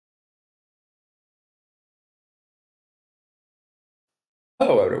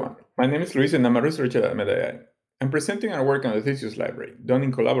Hello everyone, my name is Luis and I'm a researcher at MetaAI. I'm presenting our work on the Theseus library, done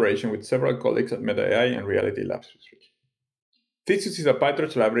in collaboration with several colleagues at MetaAI and Reality Labs Research. Theseus is a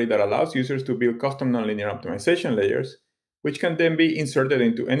PyTorch library that allows users to build custom nonlinear optimization layers, which can then be inserted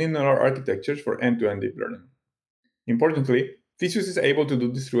into any neural architectures for end-to-end deep learning. Importantly, Theseus is able to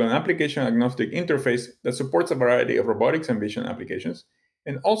do this through an application-agnostic interface that supports a variety of robotics and vision applications,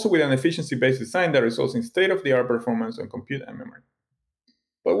 and also with an efficiency-based design that results in state-of-the-art performance on compute and memory.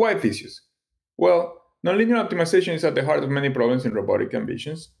 But why Theseus? Well, nonlinear optimization is at the heart of many problems in robotic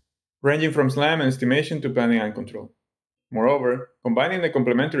ambitions, ranging from SLAM and estimation to planning and control. Moreover, combining the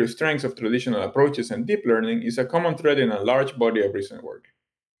complementary strengths of traditional approaches and deep learning is a common thread in a large body of recent work.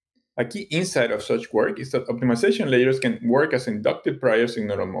 A key insight of such work is that optimization layers can work as inductive priors in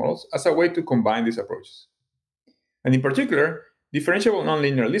neural models as a way to combine these approaches. And in particular, differentiable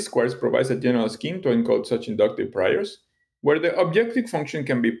nonlinear least squares provides a general scheme to encode such inductive priors, where the objective function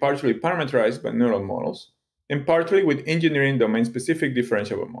can be partially parameterized by neural models and partly with engineering domain-specific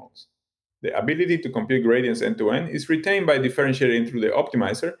differentiable models. The ability to compute gradients end-to-end is retained by differentiating through the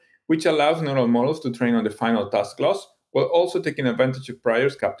optimizer, which allows neural models to train on the final task loss while also taking advantage of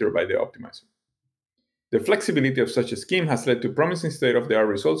priors captured by the optimizer. The flexibility of such a scheme has led to promising state-of-the-art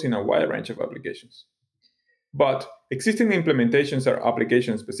results in a wide range of applications. But existing implementations are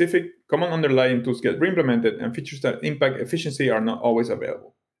application-specific, common underlying tools get reimplemented, and features that impact efficiency are not always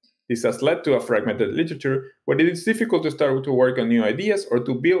available. This has led to a fragmented literature where it is difficult to start to work on new ideas or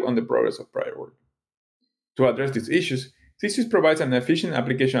to build on the progress of prior work. To address these issues, Theseus provides an efficient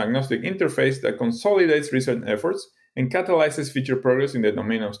application-agnostic interface that consolidates research efforts and catalyzes future progress in the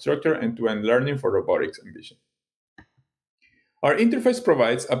domain of structured end-to-end learning for robotics and vision. Our interface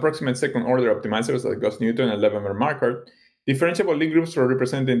provides approximate second-order optimizers like Gauss-Newton and Levenberg-Marquardt, differentiable Lie groups for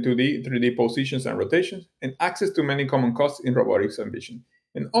representing 2D, 3D positions and rotations, and access to many common costs in robotics and vision,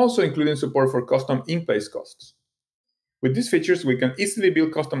 and also including support for custom in-place costs. With these features, we can easily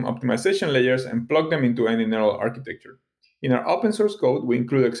build custom optimization layers and plug them into any neural architecture. In our open source code, we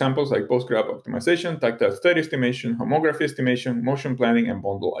include examples like post-graph optimization, tactile state estimation, homography estimation, motion planning, and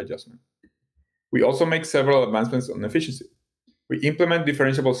bundle adjustment. We also make several advancements on efficiency. We implement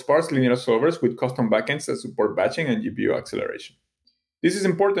differentiable sparse linear solvers with custom backends that support batching and GPU acceleration. This is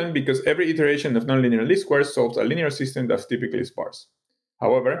important because every iteration of nonlinear least squares solves a linear system that's typically sparse.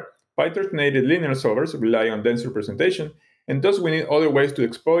 However, PyTorch native linear solvers rely on dense representation, and thus we need other ways to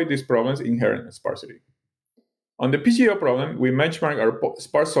exploit these problems' inherent sparsity. On the PGO problem, we benchmark our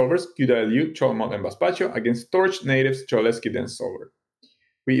sparse solvers QWU, Cholmot, and Vespaccio against Torch native's Cholesky dense solver.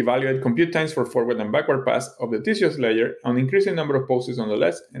 We evaluate compute times for forward and backward pass of the Theseus layer on increasing number of pulses on the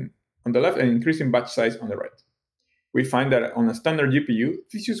left and increasing batch size on the right. We find that on a standard GPU,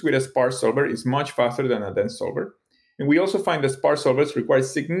 Theseus with a sparse solver is much faster than a dense solver, and we also find that sparse solvers require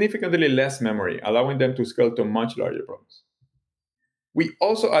significantly less memory, allowing them to scale to much larger problems. We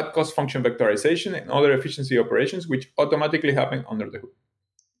also add cost function vectorization and other efficiency operations which automatically happen under the hood.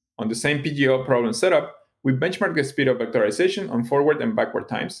 On the same PGO problem setup, we benchmark the speed of vectorization on forward and backward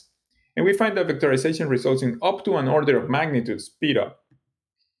times, and we find that vectorization results in up to an order of magnitude speed up.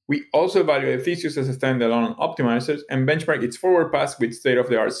 We also evaluate Theseus as a standalone optimizer and benchmark its forward pass with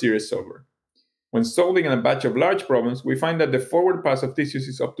state-of-the-art Ceres solver. When solving a batch of large problems, we find that the forward pass of Theseus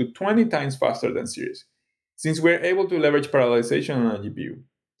is up to 20 times faster than Ceres, since we're able to leverage parallelization on a GPU.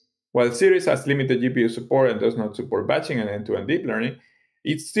 While Ceres has limited GPU support and does not support batching and end-to-end deep learning,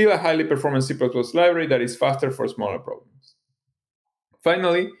 it's still a highly performant C++ library that is faster for smaller problems.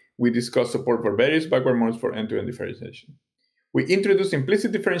 Finally, we discuss support for various backward modes for end-to-end differentiation. We introduce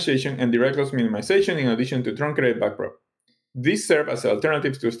implicit differentiation and direct loss minimization in addition to truncated backprop. These serve as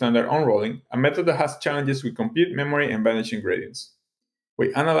alternatives to standard unrolling, a method that has challenges with compute memory and vanishing gradients.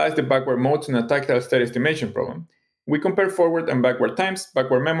 We analyze the backward modes in a tactile state estimation problem. We compare forward and backward times,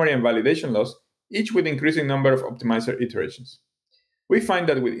 backward memory, and validation loss, each with increasing number of optimizer iterations. We find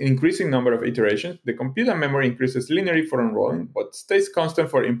that with increasing number of iterations, the compute and memory increases linearly for unrolling, but stays constant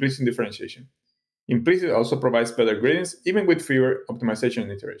for implicit differentiation. Implicit also provides better gradients, even with fewer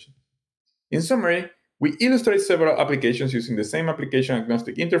optimization iterations. In summary, we illustrate several applications using the same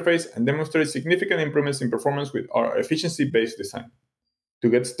application-agnostic interface and demonstrate significant improvements in performance with our efficiency-based design. To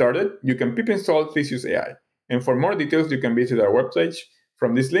get started, you can pip install Theseus AI, and for more details, you can visit our webpage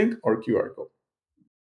from this link or QR code.